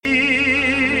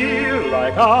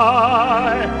like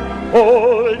I.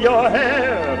 Hold your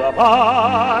head up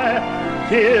high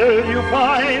till you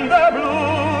find the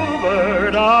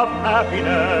bluebird of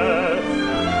happiness.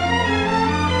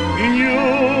 You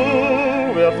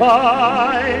will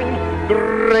find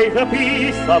greater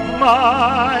peace of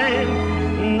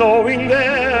mind, knowing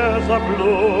there's a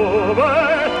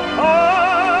bluebird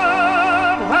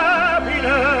of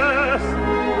happiness,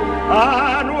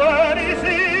 and when he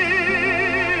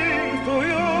sings to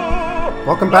you.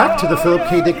 Welcome back to the Philip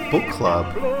K. Dick Book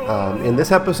Club. In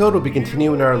this episode, we'll be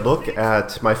continuing our look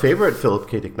at my favorite Philip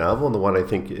K. Dick novel, and the one I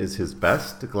think is his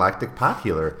best, The Galactic Pot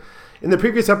Healer. In the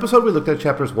previous episode, we looked at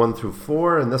chapters 1 through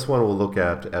 4, and this one we'll look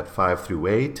at 5 through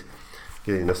 8,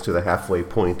 getting us to the halfway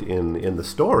point in the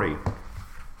story.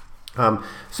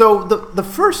 So the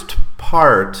first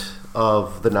part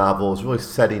of the novel is really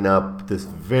setting up this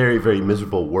very, very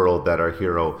miserable world that our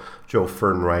hero, Joe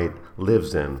Fernwright,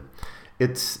 lives in.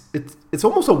 It's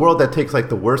almost a world that takes like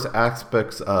the worst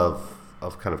aspects of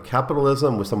kind of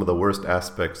capitalism with some of the worst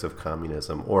aspects of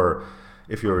communism, or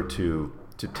if you were to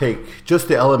take just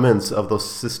the elements of those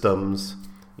systems,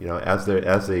 as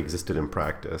they existed in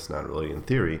practice, not really in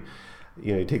theory.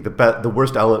 You take the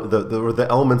worst the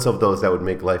elements of those that would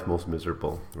make life most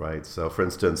miserable, right? So, for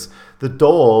instance, the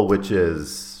dole, which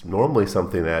is normally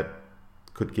something that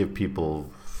could give people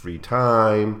free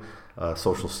time,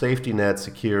 social safety net,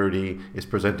 security, is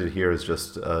presented here as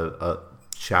just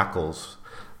shackles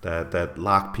that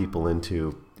lock people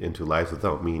into lives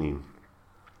without meaning.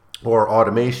 Or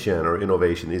automation or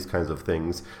innovation, these kinds of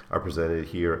things are presented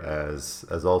here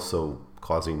as also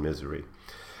causing misery.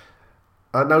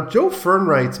 Now, Joe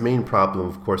Fernwright's main problem,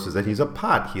 of course, is that he's a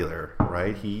pot healer,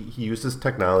 right? He uses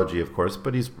technology, of course,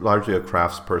 but he's largely a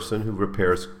craftsperson who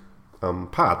repairs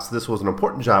pots. This was an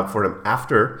important job for him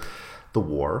after the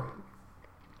war,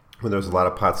 when there was a lot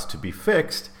of pots to be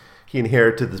fixed. He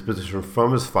inherited this position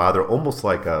from his father, almost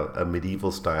like a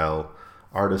medieval-style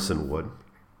artisan would.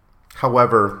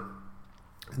 However,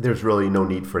 there's really no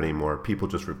need for it anymore. People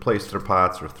just replace their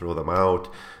pots or throw them out.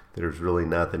 There's really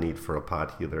not the need for a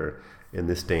pot healer in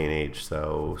this day and age.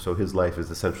 So his life is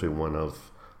essentially one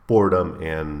of boredom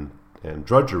and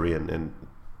drudgery and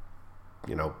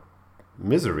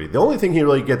misery. The only thing he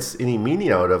really gets any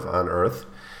meaning out of on Earth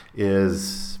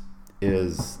is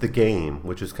the game,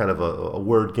 which is kind of a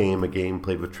word game, a game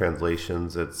played with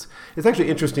translations. It's actually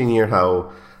interesting here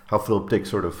how Philip Dick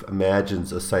sort of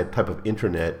imagines a type of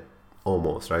internet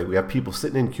almost, right? We have people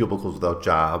sitting in cubicles without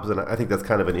jobs, and I think that's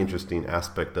kind of an interesting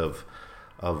aspect of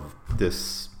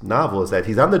this novel, is that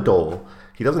he's on the dole.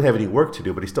 He doesn't have any work to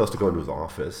do, but he still has to go into his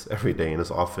office every day, and his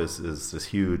office is this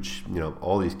huge,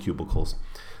 all these cubicles,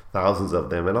 thousands of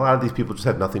them, and a lot of these people just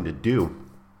have nothing to do,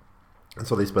 and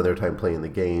so they spend their time playing the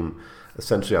game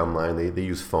essentially online. They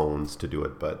use phones to do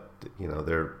it, but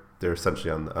they're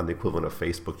essentially on the equivalent of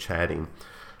Facebook chatting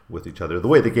with each other. The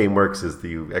way the game works is that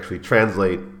you actually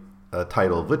translate a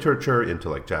title of literature into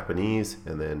like Japanese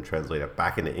and then translate it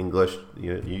back into English.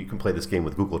 You can play this game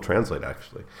with Google Translate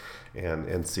actually,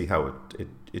 and see how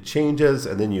it changes,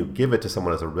 and then you give it to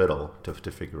someone as a riddle to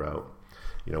figure out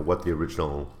what the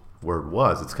original word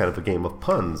was. It's kind of a game of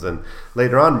puns, and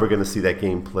later on we're going to see that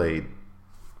game played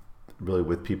really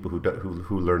with people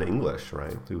who learn English,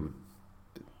 right? Who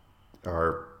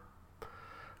are,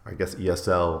 I guess,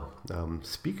 ESL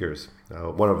speakers.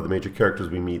 One of the major characters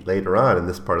we meet later on in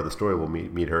this part of the story, we'll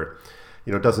meet her,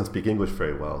 doesn't speak English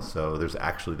very well. So there's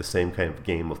actually the same kind of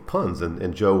game of puns,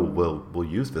 and Joe will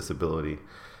use this ability,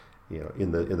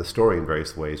 in the story in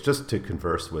various ways, just to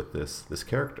converse with this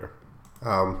character.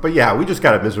 But yeah, we just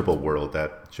got a miserable world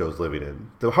that Joe's living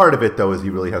in. The heart of it, though, is he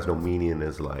really has no meaning in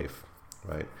his life,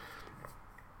 right?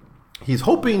 He's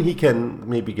hoping he can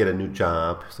maybe get a new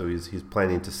job, so he's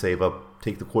planning to save up,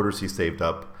 take the quarters he saved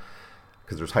up,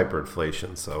 because there's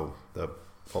hyperinflation. So the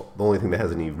only thing that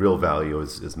has any real value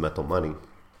is metal money,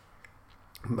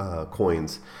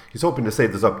 coins. He's hoping to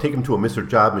save this up, take him to a Mr.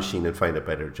 Job machine and find a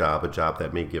better job, a job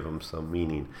that may give him some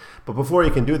meaning. But before he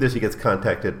can do this, he gets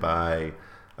contacted by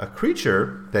a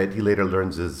creature that he later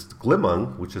learns is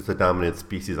Glimung, which is the dominant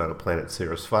species on a planet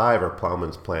Ceres 5, or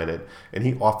Plowman's planet, and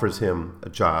he offers him a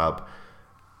job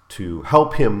to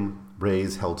help him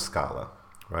raise Held Scala,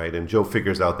 right? And Joe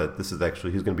figures out that this is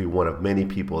actually, he's going to be one of many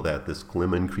people that this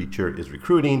Glimmun creature is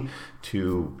recruiting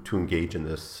to engage in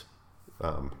this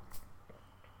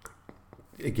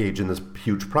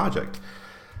huge project.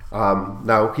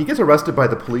 Now, he gets arrested by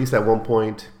the police at one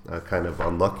point, kind of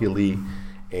unluckily,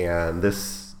 and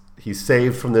he's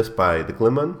saved from this by the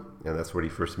Glimmun, and that's where he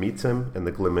first meets him. And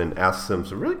the Glimmin asks him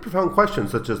some really profound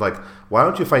questions, such as like, why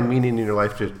don't you find meaning in your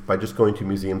life by just going to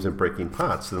museums and breaking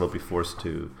pots? Then they'll be forced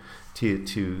to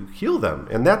heal them.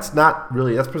 And that's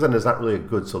presented as not really a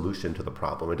good solution to the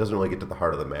problem. It doesn't really get to the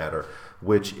heart of the matter,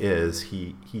 which is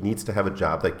he needs to have a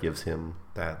job that gives him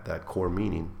that core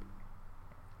meaning.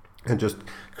 And just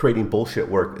creating bullshit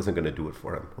work isn't going to do it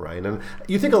for him, right? And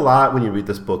you think a lot when you read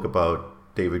this book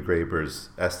about David Graeber's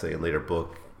essay and later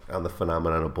book on the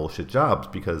phenomenon of bullshit jobs,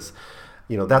 because,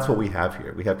 that's what we have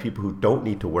here. We have people who don't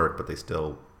need to work, but they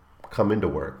still come into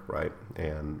work, right?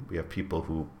 And we have people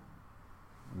who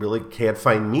really can't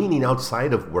find meaning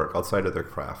outside of work, outside of their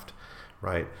craft,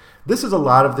 right? This is a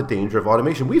lot of the danger of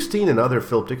automation. We've seen in other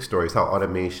Philip Dick stories how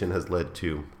automation has led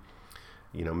to,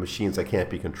 machines that can't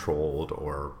be controlled,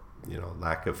 or,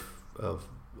 lack of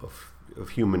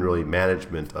human really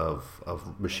management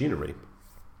of machinery.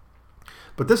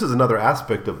 But this is another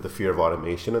aspect of the fear of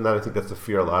automation, and I think that's the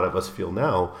fear a lot of us feel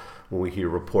now when we hear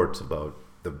reports about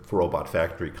the robot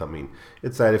factory coming.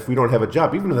 It's that if we don't have a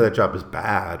job, even if that job is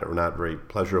bad or not very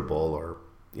pleasurable, or,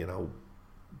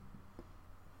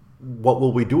 what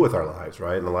will we do with our lives,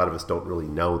 right? And a lot of us don't really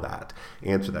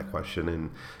answer that question.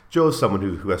 And Joe's someone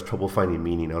who has trouble finding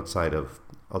meaning outside of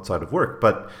work,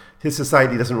 but his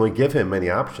society doesn't really give him many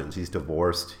options. He's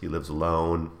divorced, he lives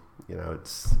alone.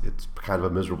 It's kind of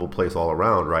a miserable place all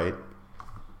around, right?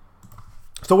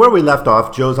 So where we left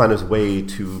off, Joe's on his way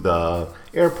to the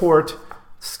airport,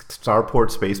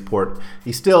 starport, spaceport.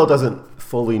 He still doesn't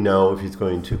fully know if he's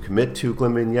going to commit to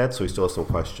Glimmin yet, so he still has some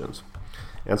questions.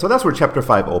 And so that's where chapter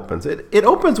 5 opens. It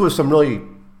opens with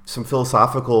some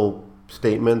philosophical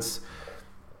statements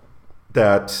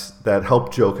that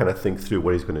help Joe kind of think through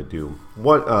what he's going to do.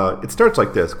 It starts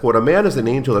like this, quote, "A man is an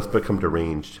angel that's become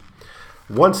deranged.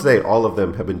 Once they, all of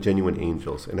them, have been genuine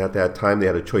angels, and at that time they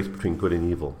had a choice between good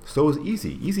and evil. So it was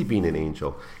easy being an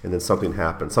angel, and then something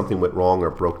happened. Something went wrong or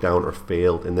broke down or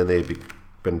failed, and then they'd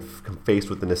been faced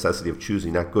with the necessity of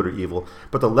choosing not good or evil,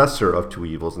 but the lesser of two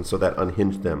evils, and so that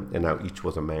unhinged them, and now each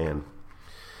was a man."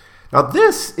 Now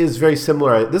this is very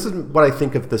similar. This is what I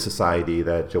think of the society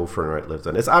that Joe Fernwright lives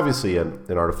in. It's obviously an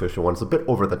artificial one. It's a bit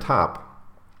over the top,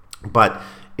 but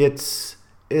it's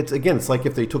like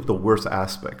if they took the worst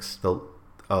aspects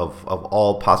of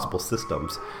all possible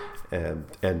systems and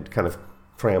kind of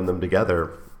cram them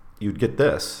together, you'd get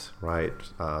this, right?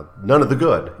 None of the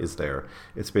good is there.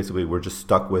 It's basically we're just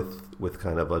stuck with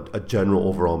kind of a general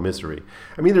overall misery.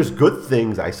 I mean, there's good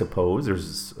things, I suppose.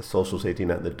 There's a social safety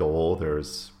net in the dole.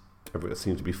 It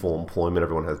seems to be full employment.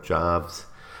 Everyone has jobs.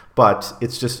 But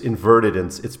it's just inverted, and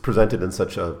it's presented in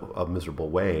such a miserable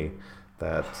way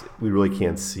that we really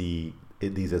can't see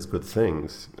these as good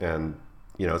things. And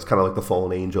it's kind of like the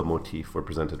fallen angel motif we're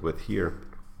presented with here.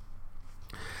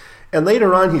 And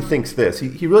later on, he thinks this.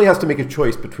 He really has to make a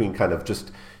choice between kind of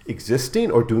just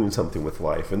existing or doing something with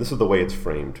life. And this is the way it's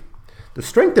framed. The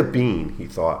strength of being, he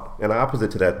thought, and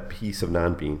opposite to that peace of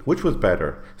non-being. Which was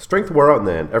better? Strength wore out in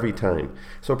the end, every time.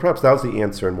 So perhaps that was the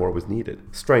answer and more was needed.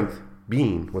 Strength,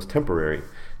 being, was temporary,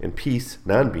 and peace,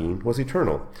 non-being, was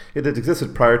eternal. It had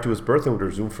existed prior to his birth and would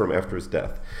resume for him after his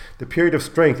death. The period of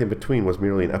strength in between was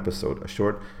merely an episode, a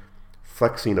short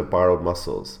flexing of borrowed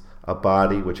muscles, a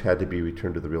body which had to be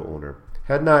returned to the real owner.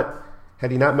 Had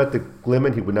he not met the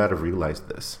Glimmin, he would not have realized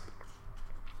this.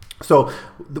 So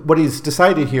what he's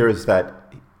decided here is that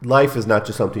life is not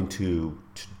just something to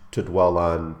dwell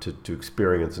on, to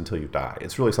experience until you die.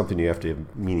 It's really something you have to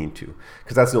have meaning to,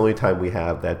 because that's the only time we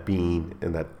have that being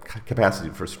and that capacity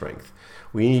for strength.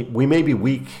 We may be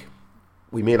weak,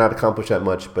 we may not accomplish that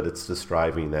much, but it's the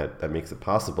striving that makes it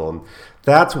possible. And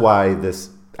that's why this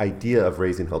idea of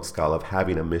raising Held Skull, of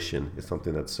having a mission, is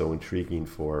something that's so intriguing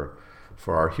for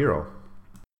our hero.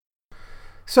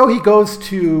 So he goes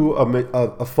to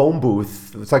a phone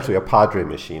booth. It's actually a Padre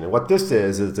machine. And what this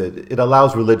is it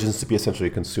allows religions to be essentially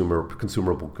a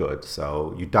consumable good.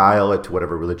 So you dial it to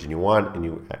whatever religion you want, and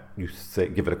you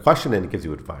give it a question, and it gives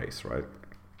you advice, right?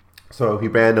 So he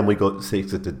randomly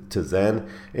takes it to Zen.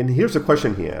 And here's a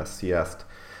question he asked. He asked,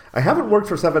 "I haven't worked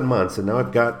for 7 months, and now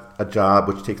I've got a job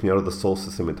which takes me out of the soul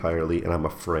system entirely, and I'm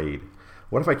afraid.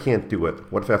 What if I can't do it?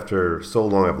 What if after so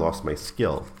long I've lost my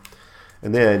skill?"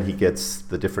 And then he gets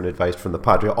the different advice from the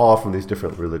Padre, all from these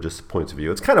different religious points of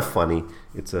view. It's kind of funny.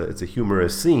 It's a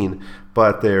humorous scene,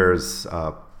 but there's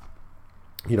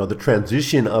the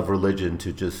transition of religion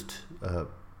to just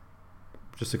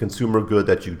a consumer good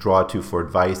that you draw to for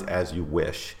advice as you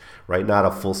wish, right? Not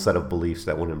a full set of beliefs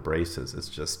that one embraces. It's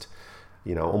just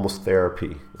almost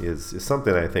therapy is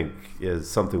something I think is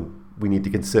something we need to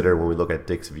consider when we look at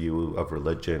Dick's view of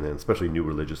religion, and especially new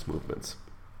religious movements.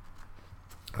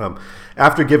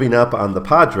 After giving up on the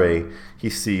Padre, he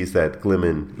sees that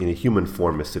Glimmin in a human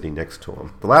form is sitting next to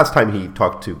him. The last time he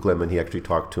talked to Glimmin, he actually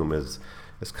talked to him as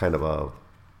kind of a,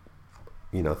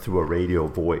 through a radio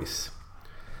voice.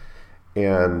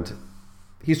 And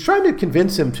he's trying to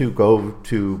convince him to go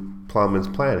to Plowman's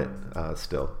Planet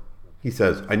still. He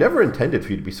says, "I never intended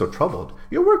for you to be so troubled.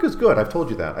 Your work is good, I've told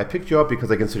you that. I picked you up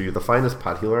because I consider you the finest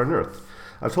pot healer on earth.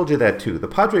 I've told you that too. The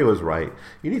Padre was right.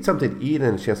 You need something to eat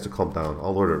and a chance to calm down.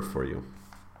 I'll order it for you."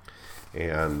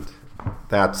 And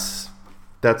that's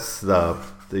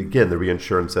the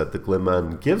reassurance that the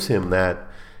Glimmin gives him, that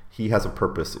he has a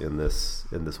purpose in this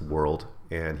world,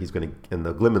 and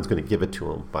the Glimmin's going to give it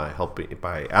to him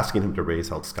by asking him to raise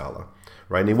Hellskala,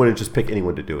 right? And he wouldn't just pick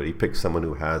anyone to do it. He picked someone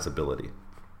who has ability.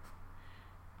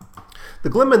 The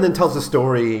Glimmin then tells a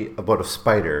story about a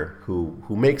spider who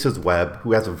makes his web,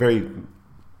 who has a very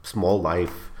small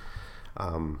life,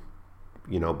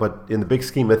 but in the big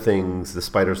scheme of things, the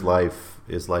spider's life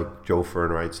is like Joe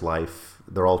Fernwright's life.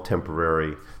 They're all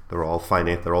temporary, they're all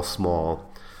finite, they're all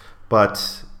small,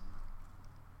 but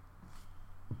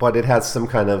it has some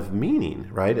kind of meaning,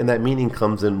 right? And that meaning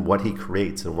comes in what he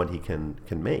creates and what he can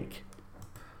make.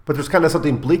 But there's kind of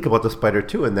something bleak about the spider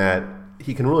too, in that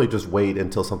he can really just wait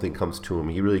until something comes to him.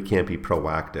 He really can't be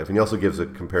proactive. And he also gives a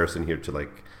comparison here to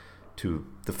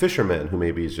the fisherman who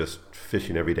maybe is just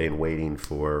fishing every day and waiting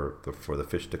for the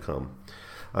fish to come.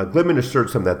 Glimmin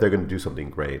assures him that they're going to do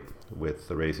something great with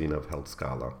the raising of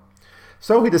Hellskala.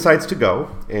 So he decides to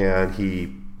go, and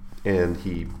he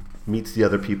meets the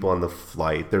other people on the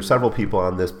flight. There's several people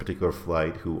on this particular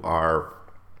flight who are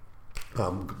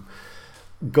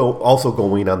also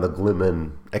going on the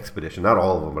Glimmin expedition. Not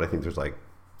all of them, but I think there's a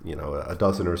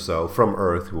dozen or so from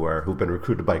Earth who've been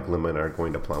recruited by Glimmin and are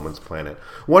going to Plowman's Planet.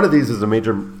 One of these is a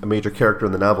major character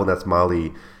in the novel, and that's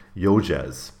Molly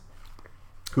Yojez,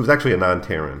 who's actually a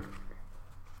non-Terran.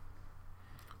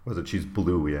 She's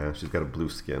blue, yeah, she's got a blue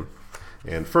skin.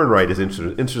 And Fernwright is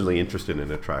instantly interested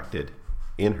and attracted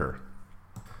in her.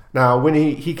 Now, when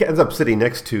he ends up sitting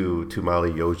next to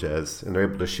Molly Yojez, and they're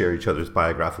able to share each other's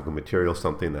biographical material,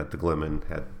 something that the Glimmin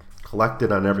had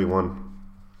collected on everyone.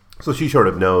 So she sort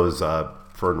of knows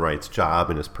Fernwright's job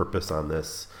and his purpose on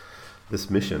this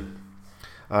mission.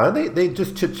 They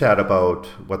just chit-chat about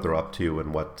what they're up to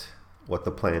and what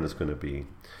the plan is going to be.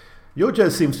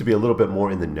 Yojez seems to be a little bit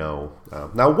more in the know.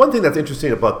 Now, one thing that's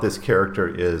interesting about this character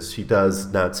is she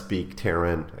does not speak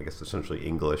Terran, I guess essentially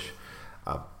English.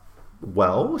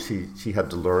 She had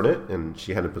to learn it, and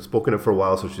she hadn't spoken it for a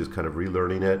while, so she's kind of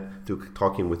relearning it through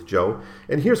talking with Joe.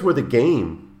 And here's where the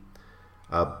game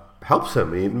helps him.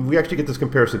 I mean, we actually get this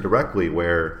comparison directly,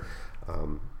 where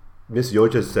Miss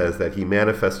Yojez says that he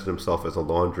manifested himself as a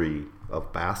laundry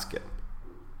of basket,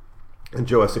 and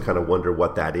Joe has to kind of wonder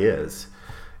what that is,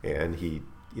 and he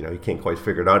can't quite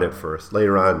figure it out at first.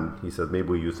 Later on, he says maybe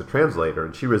we use the translator,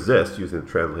 and she resists using the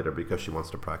translator because she wants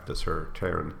to practice her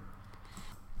Terran.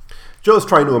 Joe's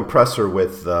trying to impress her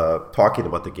with talking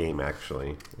about the game,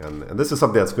 actually. And this is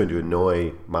something that's going to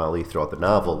annoy Molly throughout the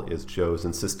novel, is Joe's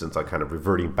insistence on kind of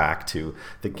reverting back to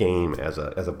the game as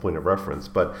a point of reference.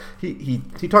 But he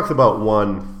talks about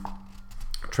one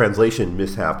translation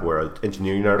mishap where an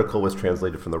engineering article was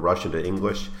translated from the Russian to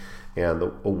English, and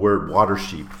a word water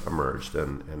sheep emerged.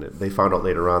 And they found out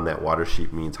later on that water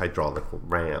sheep means hydraulic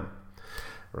ram,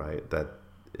 right?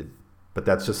 But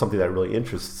that's just something that really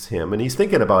interests him. And he's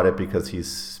thinking about it because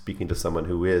he's speaking to someone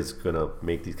who is going to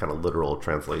make these kind of literal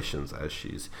translations as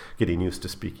she's getting used to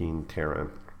speaking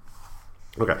Terran.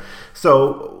 Okay,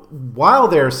 so while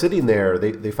they're sitting there,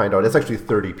 they find out it's actually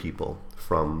 30 people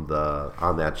on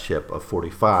that ship of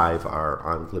 45 are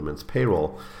on Glimmin's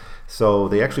payroll. So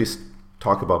they actually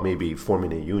talk about maybe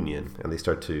forming a union, and they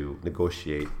start to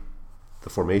negotiate the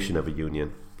formation of a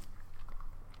union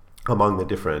among the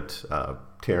different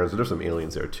Terrans. And there's some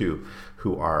aliens there too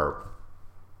who are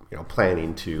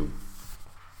planning to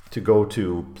go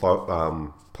to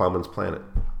Plowman's Planet.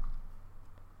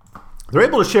 They're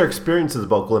able to share experiences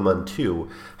about Glimmin too,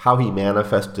 how he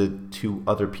manifested to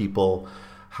other people,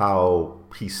 how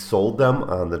he sold them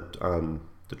on the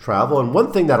travel. And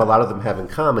one thing that a lot of them have in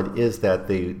common is that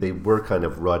they were kind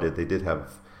of rutted. They did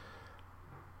have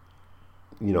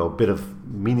a bit of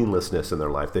meaninglessness in their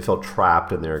life. They felt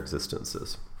trapped in their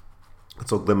existences. And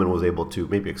so Glimmin was able to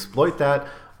maybe exploit that,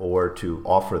 or to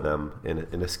offer them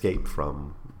an escape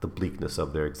from the bleakness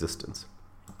of their existence.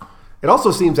 It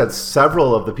also seems that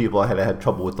several of the people had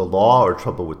trouble with the law, or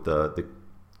trouble with the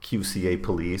QCA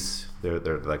police. They're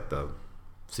like the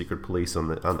secret police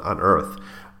on Earth.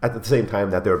 At the same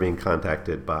time that they're being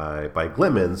contacted by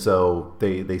Glimmin, so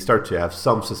they start to have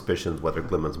some suspicions whether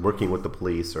Glimmin's working with the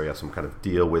police or he has some kind of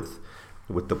deal with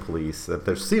the police. That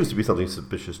there seems to be something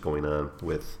suspicious going on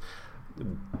with,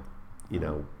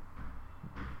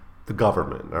 the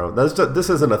government. Now, this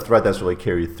isn't a thread that's really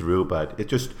carried through, but it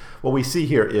just, what we see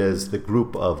here is the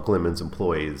group of Glimmin's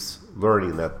employees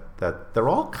learning that they're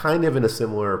all kind of in a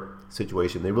similar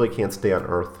situation. They really can't stay on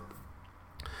Earth.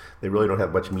 They really don't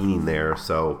have much meaning there,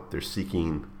 so they're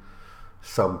seeking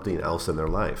something else in their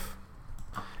life.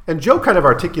 And Joe kind of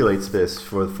articulates this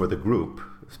for the group,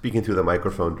 speaking through the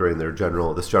microphone during this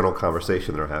general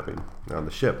conversation they're having on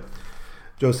the ship.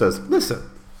 Joe says, "Listen,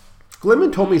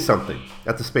 Glimmin told me something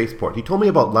at the spaceport. He told me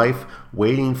about life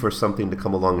waiting for something to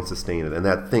come along and sustain it, and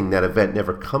that event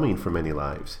never coming for many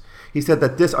lives. He said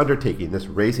that this undertaking, this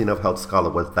raising of Held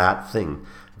Skala, was that thing,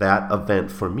 that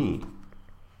event for me.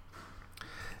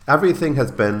 Everything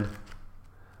has been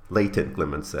latent,"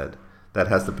 Glimmin said, "that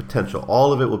has the potential.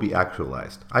 All of it will be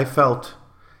actualized. I felt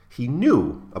he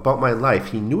knew about my life.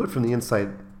 He knew it from the inside,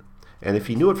 and if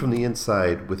he knew it from the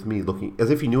inside with me looking, as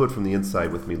if he knew it from the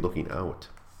inside with me looking out."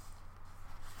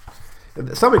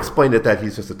 And some explained it that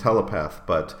he's just a telepath,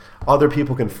 but other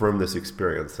people confirm this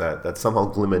experience, that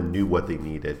somehow Glimmin knew what they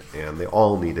needed, and they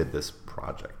all needed this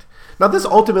project. Now, this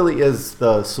ultimately is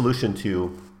the solution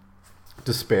to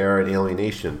despair and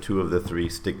alienation, two of the three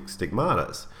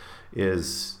stigmatas,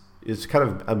 is kind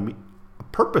of a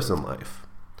purpose in life.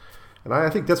 And I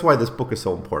think that's why this book is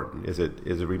so important, is it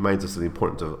reminds us of the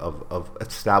importance of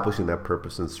establishing that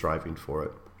purpose and striving for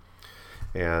it.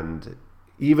 And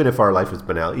even if our life is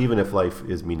banal, even if life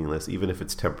is meaningless, even if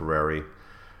it's temporary,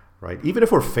 right? Even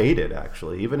if we're fated,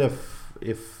 actually, even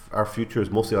if our future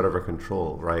is mostly out of our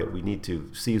control, right? We need to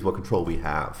seize what control we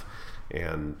have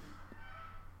and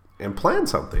plan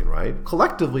something, right?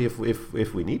 Collectively,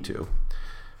 if we need to,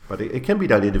 but it can be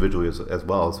done individually as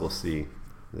well, as we'll see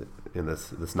in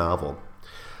this novel.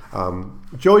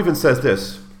 Joe even says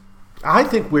this: "I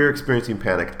think we're experiencing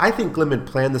panic. I think Glimmin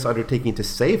planned this undertaking to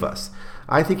save us.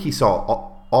 I think he saw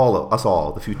us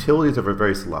all, the futilities of our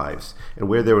various lives and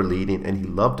where they were leading, and he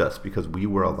loved us because we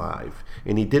were alive.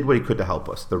 And he did what he could to help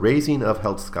us. The raising of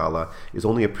Held Skala is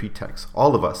only a pretext.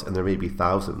 All of us, and there may be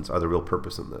thousands, are the real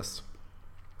purpose in this."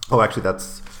 Oh, actually,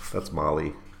 that's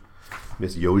Molly,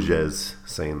 Miss Yoges,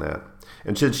 saying that.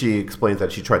 And she explains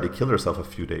that she tried to kill herself a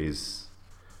few days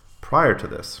prior to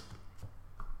this.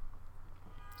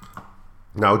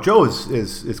 Now, Joe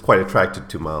is quite attracted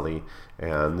to Molly,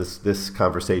 and this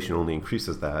conversation only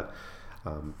increases that.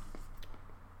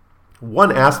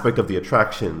 One aspect of the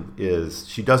attraction is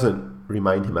she doesn't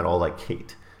remind him at all like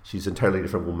Kate. She's an entirely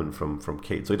different woman from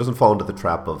Kate. So he doesn't fall into the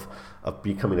trap of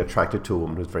becoming attracted to a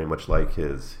woman who's very much like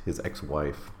his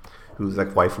ex-wife,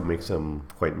 who makes him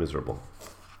quite miserable.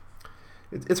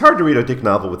 It's hard to read a Dick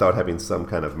novel without having some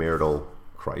kind of marital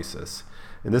crisis.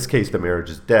 In this case, the marriage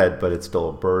is dead, but it's still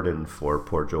a burden for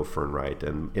poor Joe Fernwright,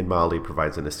 and Molly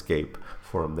provides an escape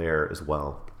for him there as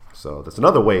well. So that's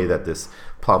another way that this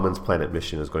Plowman's Planet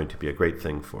mission is going to be a great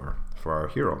thing for our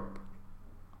hero.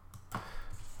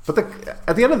 But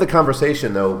at the end of the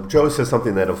conversation, though, Joe says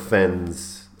something that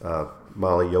offends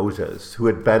Molly Yoges, who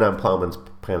had been on Plowman's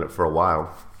Planet for a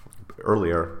while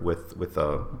earlier with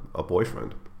a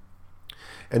boyfriend.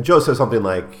 And Joe says something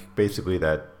like, basically,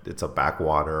 that it's a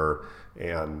backwater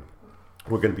and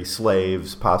we're going to be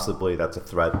slaves. Possibly that's a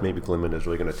threat. Maybe Glimmin is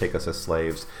really going to take us as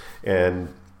slaves. And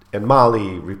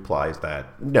Molly replies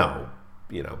that, no,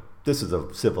 this is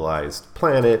a civilized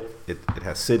planet. It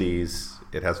has cities.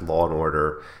 It has law and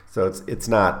order. So it's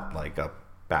not like a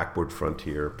backward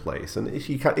frontier place. And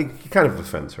he kind of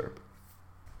offends her.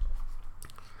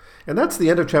 And that's the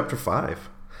end of chapter 5.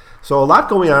 So a lot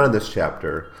going on in this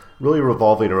chapter, really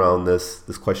revolving around this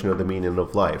question of the meaning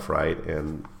of life, right?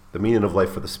 And the meaning of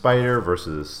life for the spider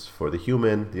versus for the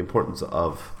human, the importance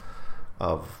of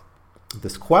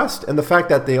this quest, and the fact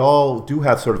that they all do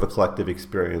have sort of a collective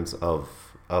experience of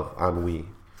ennui.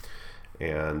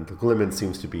 And Glimmin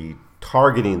seems to be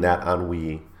targeting that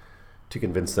ennui to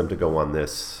convince them to go on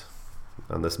this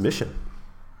mission.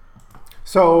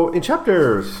 So in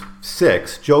chapter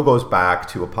 6, Joe goes back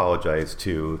to apologize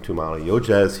to Molly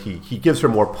Yoges. He gives her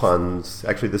more puns.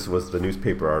 Actually, this was the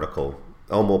newspaper article,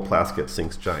 Elmo Plaskett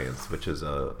Sinks Giants, which is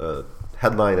a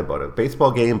headline about a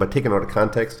baseball game, but taken out of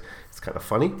context, it's kind of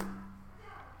funny.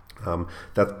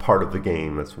 That's part of the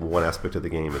game. That's one aspect of the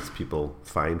game. Is people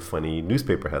find funny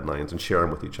newspaper headlines and share them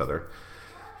with each other.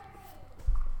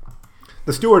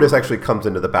 The stewardess actually comes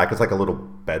into the back. It's like a little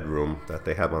bedroom that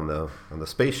they have on the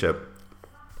spaceship.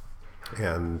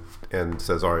 and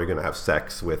says, "Are you going to have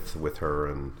sex with her?"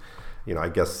 And I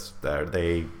guess that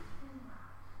they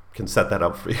can set that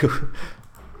up for you.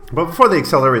 But before they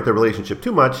accelerate their relationship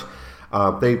too much,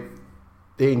 they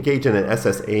engage in an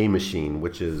SSA machine,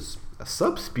 which is a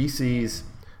subspecies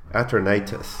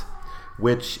Aeternitis,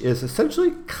 which is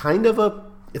essentially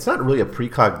it's not really a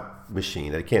precog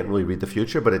machine. It can't really read the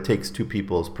future, but it takes two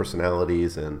people's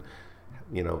personalities and,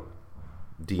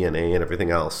 DNA and everything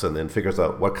else, and then figures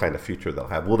out what kind of future they'll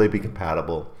have. Will they be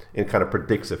compatible? And kind of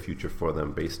predicts a future for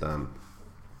them based on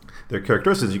their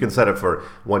characteristics. You can set it for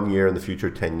 1 year in the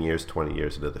future, 10 years, 20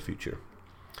 years into the future.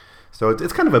 So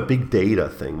it's kind of a big data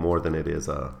thing more than it is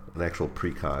an actual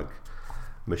precog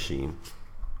machine.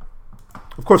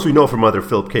 Of course, we know from other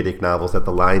Philip K. Dick novels that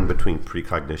the line between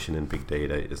precognition and big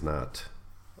data is not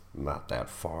that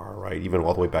far, right? Even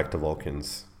all the way back to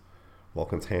Vulcan's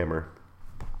hammer.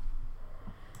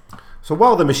 So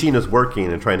while the machine is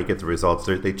working and trying to get the results,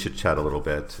 they chit-chat a little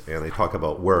bit, and they talk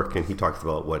about work, and he talks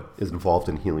about what is involved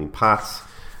in healing pots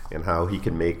and how he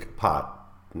can make a pot,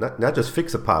 not just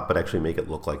fix a pot, but actually make it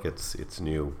look like it's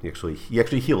new. He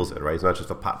actually heals it, right? He's not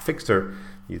just a pot fixer,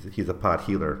 he's a pot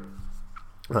healer.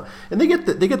 And they get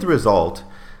the result,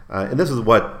 and this is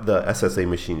what the SSA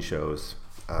machine shows.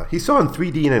 He saw in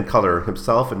 3D and in color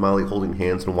himself and Molly holding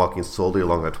hands and walking slowly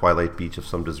along the twilight beach of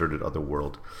some deserted other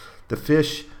world. The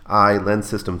fish eye lens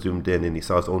system zoomed in, and he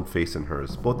saw his own face and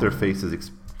hers. Both their faces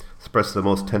expressed the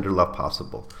most tender love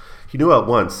possible. He knew at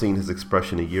once, seeing his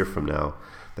expression a year from now,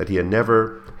 that he had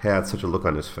never had such a look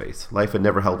on his face. Life had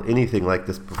never held anything like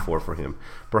this before for him.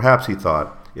 Perhaps, he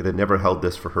thought, it had never held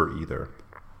this for her either.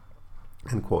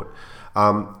 End quote.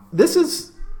 This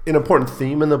is an important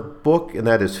theme in the book, and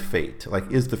that is fate. Like,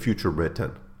 is the future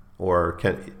written, or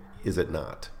is it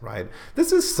not, right?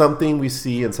 This is something we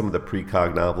see in some of the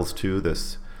precog novels too,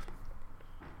 this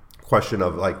question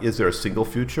of, like, is there a single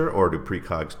future, or do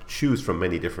precogs choose from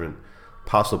many different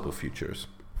possible futures?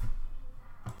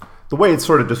 The way it's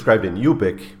sort of described in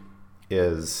Ubik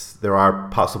is there are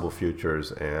possible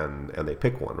futures, and they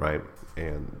pick one, right?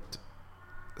 And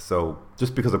so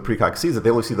just because a precog sees it, they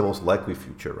only see the most likely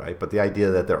future, right? But the idea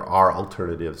that there are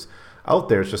alternatives out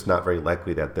there is just not very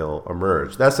likely that they'll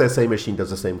emerge. The SSA machine does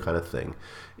the same kind of thing.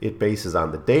 It bases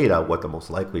on the data what the most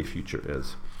likely future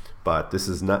is. But this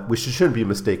is not, we shouldn't be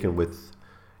mistaken with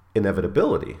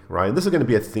inevitability, right? And this is going to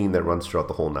be a theme that runs throughout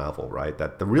the whole novel, right?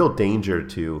 That the real danger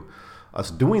to us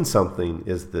doing something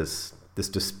is this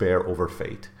despair over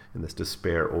fate and this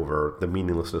despair over the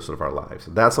meaninglessness of our lives.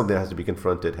 And that's something that has to be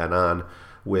confronted head on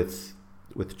with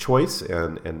choice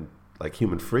and like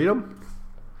human freedom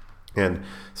and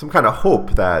some kind of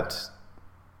hope that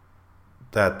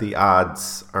the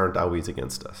odds aren't always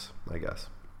against us, I guess.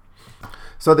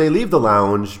 So they leave the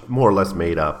lounge more or less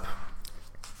made up.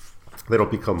 They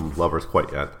don't become lovers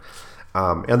quite yet.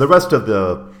 And the rest of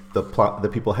the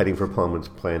people heading for Plumwood's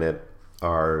planet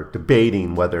are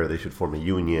debating whether they should form a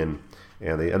union,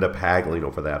 and they end up haggling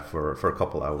over that for a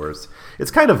couple hours.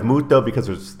 It's kind of moot though,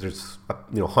 because there's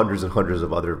hundreds and hundreds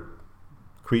of other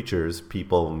creatures,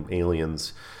 people and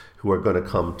aliens, who are going to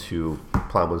come to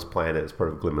Plumwood's planet as part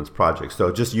of Glimmer's project.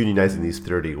 So just unionizing these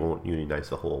 30 won't unionize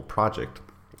the whole project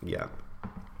yet.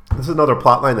 This is another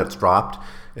plot line that's dropped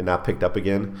and not picked up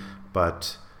again.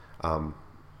 But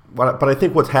I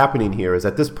think what's happening here is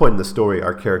at this point in the story,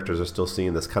 our characters are still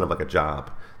seeing this kind of like a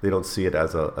job. They don't see it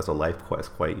as a life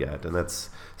quest quite yet. And that's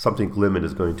something Glimmin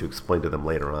is going to explain to them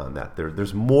later on, that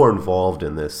there's more involved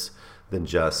in this than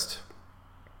just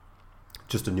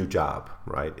a new job,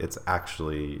 right? It's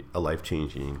actually a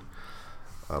life-changing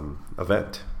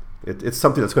event. It's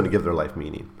something that's going to give their life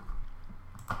meaning.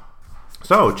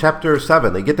 So, Chapter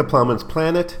 7, they get to Plumwood's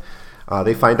planet.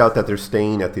 They find out that they're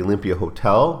staying at the Olympia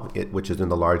Hotel, which is in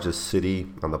the largest city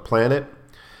on the planet,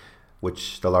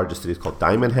 which the largest city is called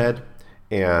Diamond Head.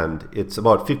 And it's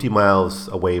about 50 miles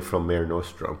away from Mare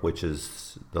Nostrum, which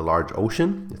is the large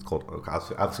ocean. It's called,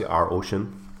 obviously, our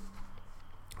ocean,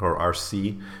 or our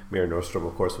sea. Mare Nostrum,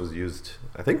 of course, was used,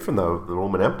 I think, from the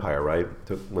Roman Empire, right?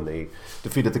 When they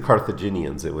defeated the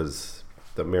Carthaginians, it was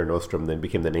the Mare Nostrum, then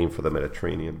became the name for the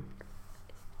Mediterranean.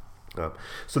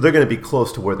 So they're going to be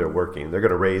close to where they're working. They're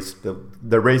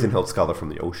raising Hildskala from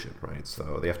the ocean, right?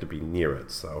 So they have to be near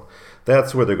it. So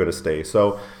that's where they're going to stay.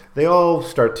 So they all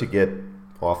start to get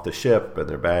off the ship and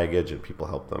their baggage, and people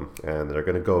help them. And they're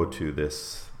going to go to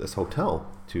this hotel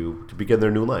to begin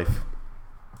their new life.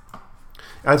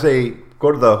 As they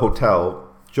go to the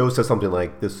hotel, Joe says something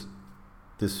like, this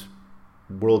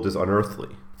world is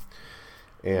unearthly.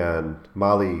 And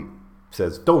Molly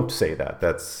says, don't say that.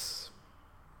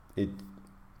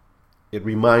 It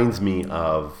reminds me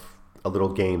of a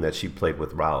little game that she played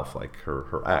with Ralph, like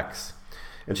her ex.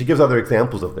 And she gives other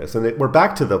examples of this. And we're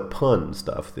back to the pun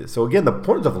stuff. So again, the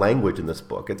importance of language in this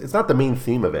book, it's not the main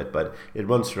theme of it, but it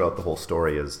runs throughout the whole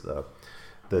story, is the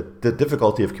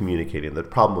difficulty of communicating, the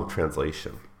problem of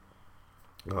translation.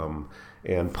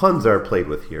 And puns are played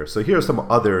with here. So here are some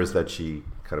others that she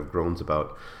kind of groans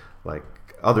about, like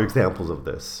other examples of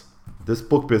this. This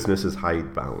book business is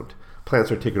hidebound.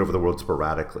 Plants are taken over the world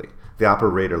sporadically. The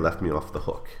operator left me off the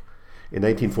hook. In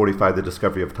 1945, the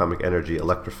discovery of atomic energy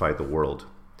electrified the world.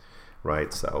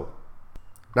 Right, so...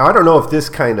 Now, I don't know if this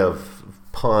kind of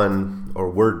pun or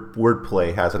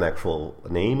wordplay has an actual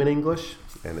name in English,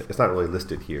 and it's not really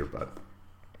listed here, but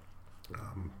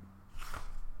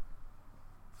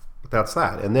that's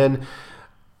that. And then,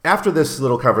 after this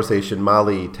little conversation,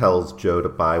 Molly tells Joe to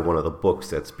buy one of the books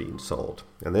that's being sold.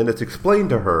 And then it's explained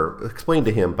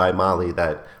to him by Molly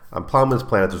that on Plowman's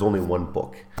Planet there's only one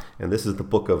book. And this is the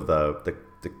book of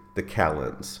the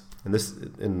Callans.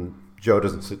 And Joe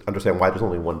doesn't understand why there's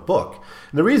only one book.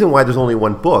 And the reason why there's only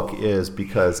one book is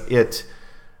because it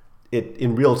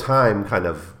in real time kind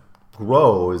of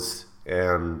grows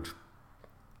and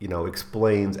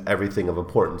explains everything of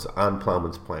importance on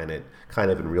Plowman's Planet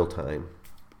kind of in real time.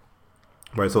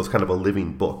 Right, so it's kind of a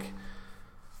living book.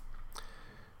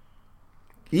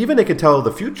 Even it can tell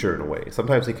the future in a way.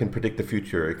 Sometimes it can predict the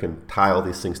future. It can tie all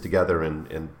these things together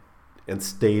and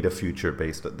state a future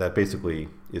that basically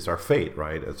is our fate,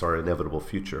 right? It's our inevitable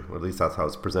future, or at least that's how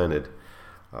it's presented.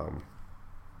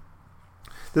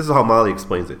 This is how Molly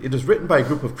explains it. It is written by a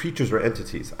group of creatures or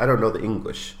entities, I don't know the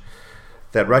English,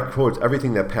 that records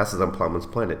everything that passes on Plowman's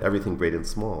Planet, everything great and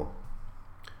small.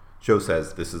 Joe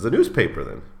says, this is a newspaper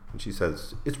then. And she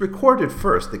says, it's recorded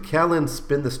first. The Callans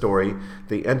spin the story.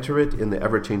 They enter it in the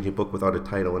ever-changing book without a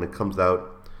title, and it comes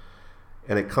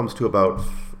to about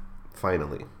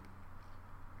finally.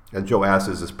 And Joe asks,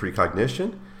 is this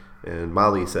precognition? And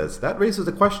Molly says, that raises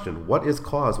a question. What is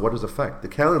cause? What is effect? The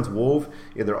Callans wove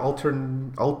in their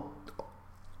alternating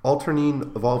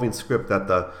evolving script that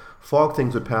the fog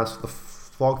things would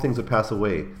pass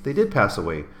away. They did pass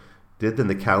away. Did then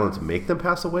the Callans make them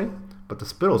pass away? But the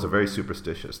Spittles are very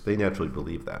superstitious. They naturally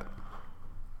believe that.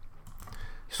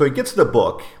 So he gets the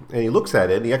book, and he looks at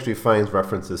it, and he actually finds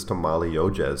references to Molly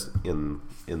Yoges in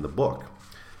the book.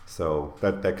 So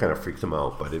that kind of freaks him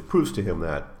out, but it proves to him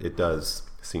that it does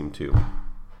seem to,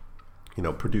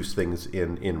 produce things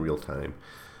in real time.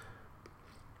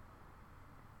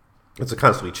 It's a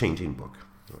constantly changing book,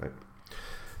 right?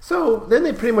 So then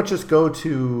they pretty much just go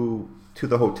to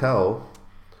the hotel,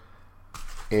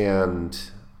 and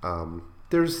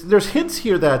there's hints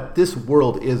here that this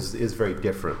world is very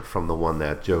different from the one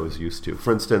that Joe's used to.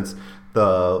 For instance,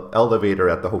 the elevator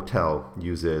at the hotel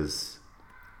uses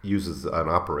an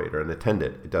operator, an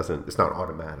attendant. It's not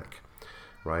automatic,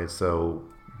 right? So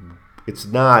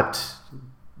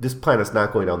this planet's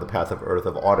not going down the path of Earth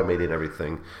of automating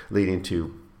everything, leading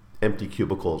to empty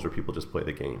cubicles where people just play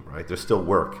the game, right? There's still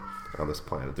work on this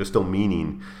planet. There's still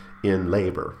meaning in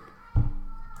labor.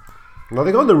 Now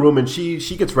they go in the room, and she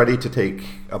gets ready to take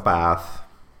a bath,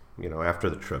 after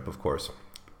the trip, of course.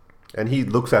 And he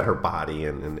looks at her body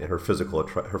and her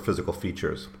physical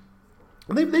features.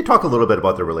 And they talk a little bit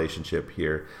about their relationship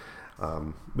here.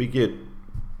 We get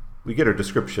her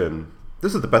description.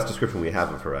 This is the best description we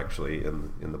have of her, actually,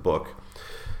 in the book.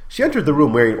 She entered the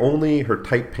room wearing only her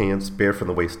tight pants, bare from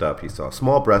the waist up, he saw.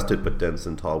 Small-breasted, but dense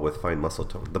and tall, with fine muscle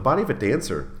tone. The body of a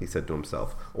dancer, he said to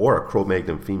himself, or a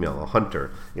Cro-Magnon female, a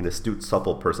hunter, an astute,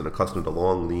 supple person accustomed to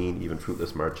long, lean, even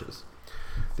fruitless marches.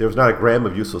 There was not a gram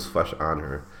of useless flesh on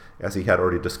her, as he had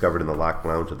already discovered in the locked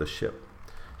lounge of the ship.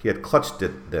 He had clutched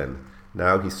it then.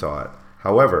 Now he saw it.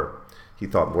 However, he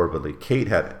thought morbidly, Kate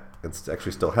had, and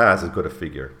actually still has, as good a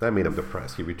figure. That made him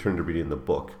depressed. He returned to reading the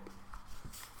book.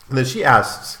 And then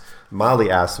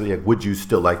Molly asks me, would you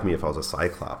still like me if I was a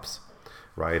Cyclops?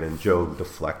 Right? And Joe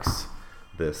deflects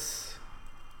this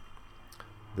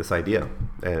idea.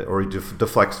 Or he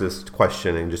deflects this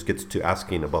question and just gets to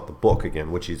asking about the book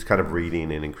again, which he's kind of reading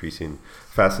in increasing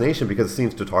fascination because it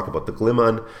seems to talk about the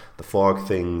Glimon, the fog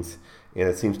things, and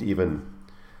it seems to even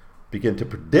begin to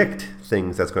predict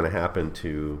things that's going to happen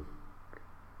to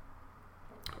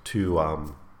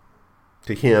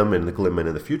him and the Glimon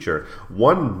in the future.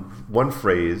 One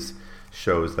phrase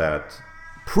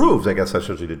proves, I guess,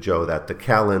 essentially to Joe that the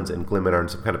Callans and Glimon are in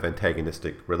some kind of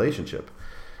antagonistic relationship.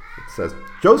 It says,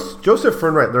 Joseph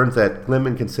Fernwright learns that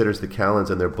Glimon considers the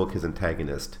Callans in their book his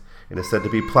antagonist and is said to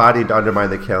be plotting to undermine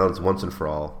the Callans once and for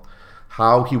all.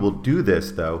 How he will do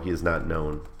this, though, he is not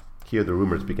known. Here the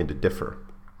rumors begin to differ.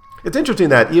 It's interesting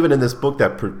that even in this book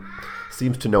that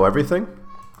seems to know everything,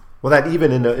 Well, that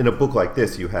even in a book like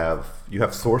this, you have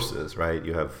sources, right?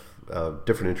 You have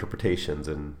different interpretations,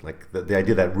 and like the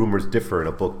idea that rumors differ in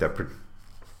a book that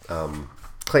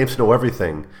claims to know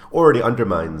everything already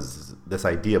undermines this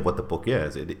idea of what the book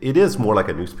is. It is more like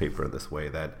a newspaper in this way,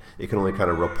 that it can only kind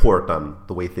of report on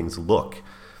the way things look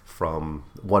from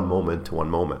one moment to one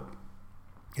moment.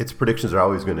 Its predictions are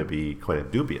always going to be kind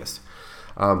of dubious.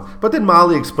 But then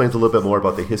Molly explains a little bit more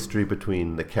about the history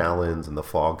between the Callans and the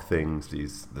Fog Things,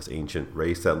 this ancient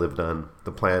race that lived on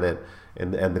the planet,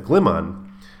 and the Glimon,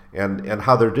 and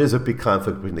how there is a big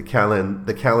conflict between the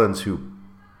Callans who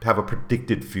have a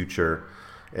predicted future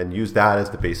and use that as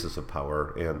the basis of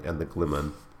power, and the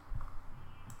Glimon.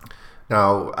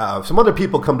 Now, some other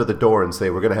people come to the door and say,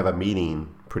 we're going to have a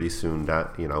meeting pretty soon,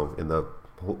 in the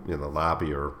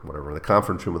lobby or whatever, in the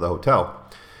conference room of the hotel.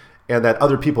 And that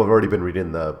other people have already been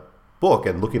reading the book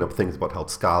and looking up things about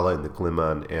Held-Skala and the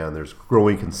Glimon, and there's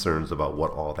growing concerns about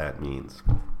what all that means.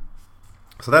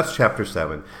 So that's chapter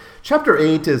 7. Chapter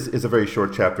 8 is a very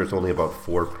short chapter. It's only about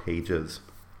 4 pages.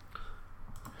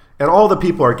 And all the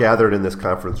people are gathered in this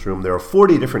conference room. There are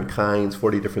 40 different kinds,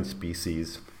 40 different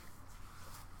species.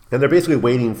 And they're basically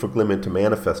waiting for Glimon to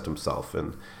manifest himself.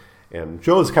 And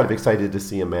Joe's kind of excited to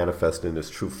see him manifest in his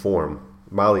true form.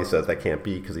 Molly says that can't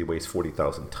be because he weighs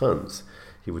 40,000 tons.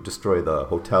 He would destroy the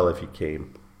hotel if he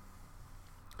came.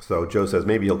 So Joe says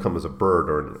maybe he'll come as a bird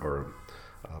or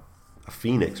a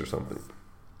phoenix or something.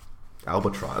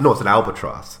 Albatross. No, it's an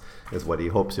albatross is what he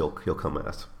hopes he'll come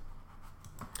as.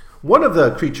 One of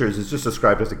the creatures is just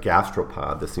described as a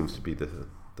gastropod. This seems to be the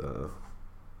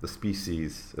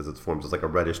species as it forms. It's like a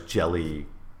reddish jelly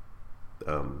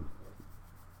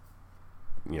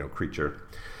creature.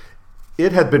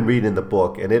 It had been reading the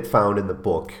book, and it found in the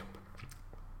book,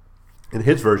 in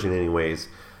his version anyways,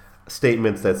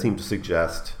 statements that seem to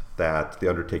suggest that the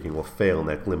undertaking will fail and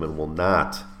that Glimon will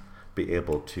not be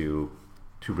able to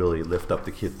really lift up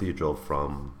the cathedral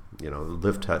from,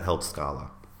 lift Held-Skala.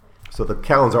 So the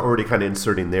Callans are already kind of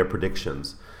inserting their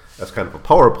predictions as kind of a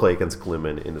power play against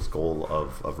Glimon in its goal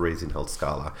of raising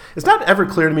Held-Skala. It's not ever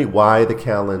clear to me why the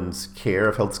Callans care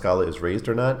if Held-Skala is raised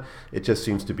or not. It just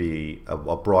seems to be a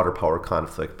broader power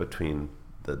conflict between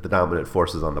the dominant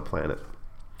forces on the planet.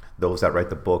 Those that write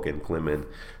the book and Glimon,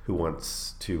 who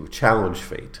wants to challenge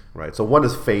fate, right? So one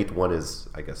is fate, one is,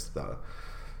 I guess, the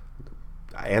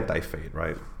anti-fate,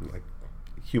 right? Like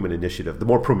human initiative, the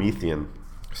more Promethean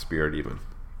spirit even.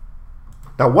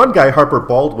 Now, one guy, Harper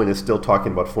Baldwin, is still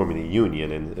talking about forming a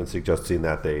union and suggesting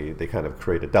that they kind of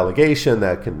create a delegation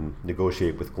that can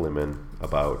negotiate with Glimon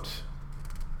about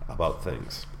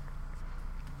things.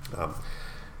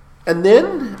 And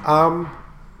then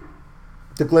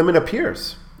the Glimon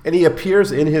appears, and he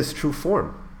appears in his true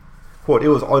form. Quote, "It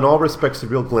was in all respects the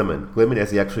real Glimon as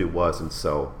he actually was, and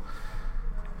so."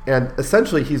 And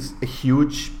essentially, he's a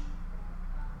huge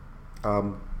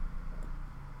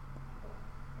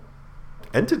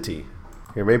entity.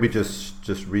 Here, maybe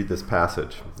just read this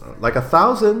passage. Like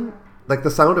the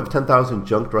sound of 10,000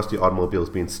 junked, rusty automobiles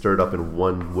being stirred up in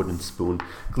one wooden spoon,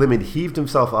 Glimon heaved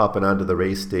himself up and onto the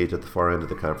raised stage at the far end of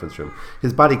the conference room.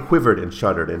 His body quivered and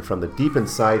shuddered, and from the deep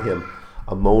inside him,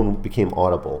 a moan became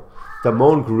audible. The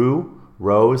moan grew,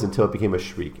 rose, until it became a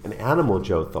shriek. An animal,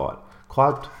 Joe thought,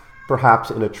 caught perhaps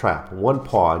in a trap, one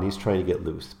paw, and he's trying to get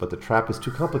loose. But the trap is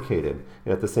too complicated,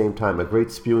 and at the same time, a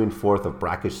great spewing forth of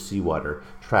brackish seawater,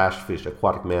 trash fish,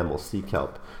 aquatic mammals, sea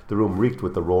kelp. The room reeked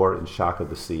with the roar and shock of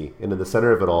the sea, and in the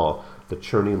center of it all, the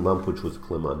churning lump which was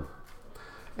Glimon.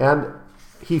 And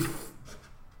he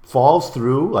falls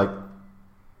through, like,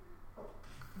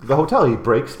 the hotel. He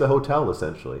breaks the hotel,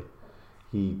 essentially.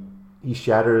 He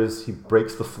shatters, he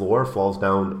breaks the floor, falls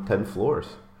down 10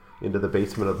 floors into the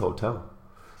basement of the hotel.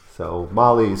 So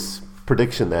Molly's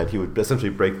prediction that he would essentially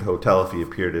break the hotel if he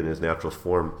appeared in his natural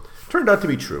form turned out to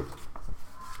be true.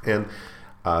 And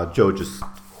Joe just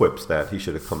quips that he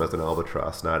should have come as an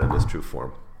albatross, not in his true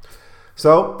form.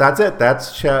 So that's it.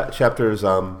 That's chapters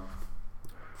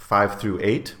 5 through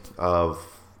 8 of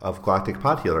Galactic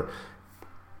Pod Healer.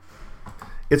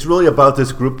 It's really about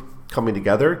this group coming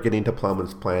together, getting to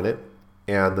Plowman's planet,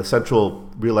 and the central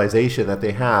realization that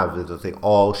they have is that they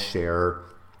all share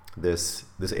this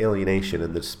alienation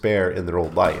and despair in their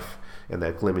old life, and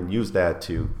that Glimon used that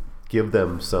to give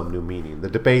them some new meaning. The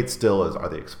debate still is, are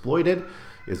they exploited?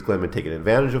 Is Glimon taking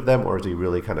advantage of them, or is he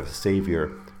really kind of a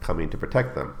savior coming to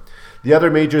protect them? The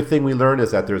other major thing we learn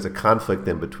is that there's a conflict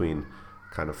in between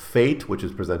kind of fate, which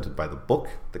is presented by the book,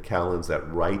 the Callans that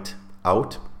write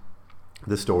out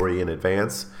the story in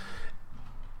advance,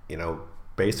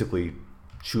 basically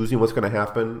choosing what's going to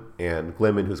happen, and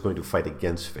Glimon who's going to fight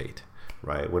against fate.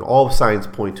 Right, when all signs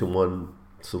point to one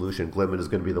solution. Glimmin is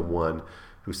going to be the one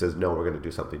who says, no, we're going to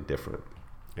do something different.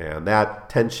 And that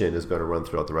tension is going to run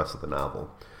throughout the rest of the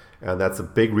novel. And that's a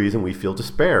big reason we feel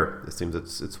despair. It seems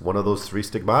it's one of those three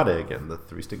stigmata again, the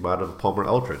three stigmata of Palmer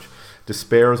Eldritch.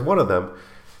 Despair is one of them.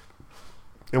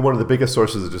 And one of the biggest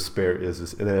sources of despair is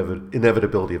this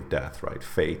inevitability of death, right?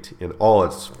 Fate in all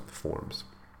its forms.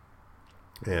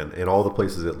 And in all the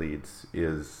places it leads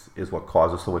is what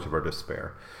causes so much of our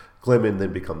despair. Glimmin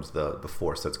then becomes the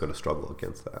force that's going to struggle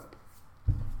against that.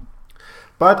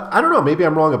 But I don't know, maybe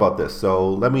I'm wrong about this. So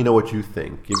let me know what you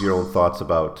think. Give your own thoughts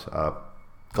about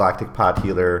Galactic Pod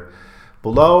Healer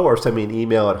below, or send me an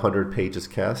email at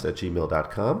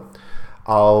 100pagescast@gmail.com.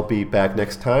 I'll be back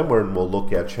next time when we'll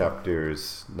look at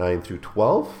chapters 9 through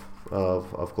 12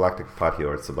 of Galactic Pod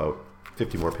Healer. It's about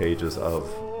 50 more pages of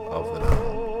the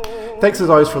novel. Thanks as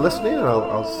always for listening, and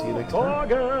I'll see you next time.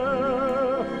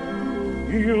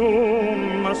 You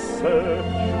must search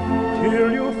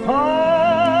till you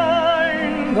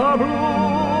find the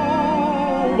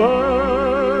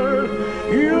bluebird.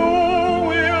 You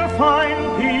will find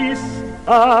peace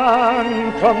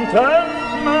and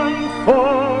contentment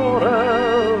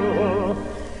forever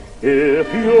if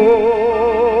you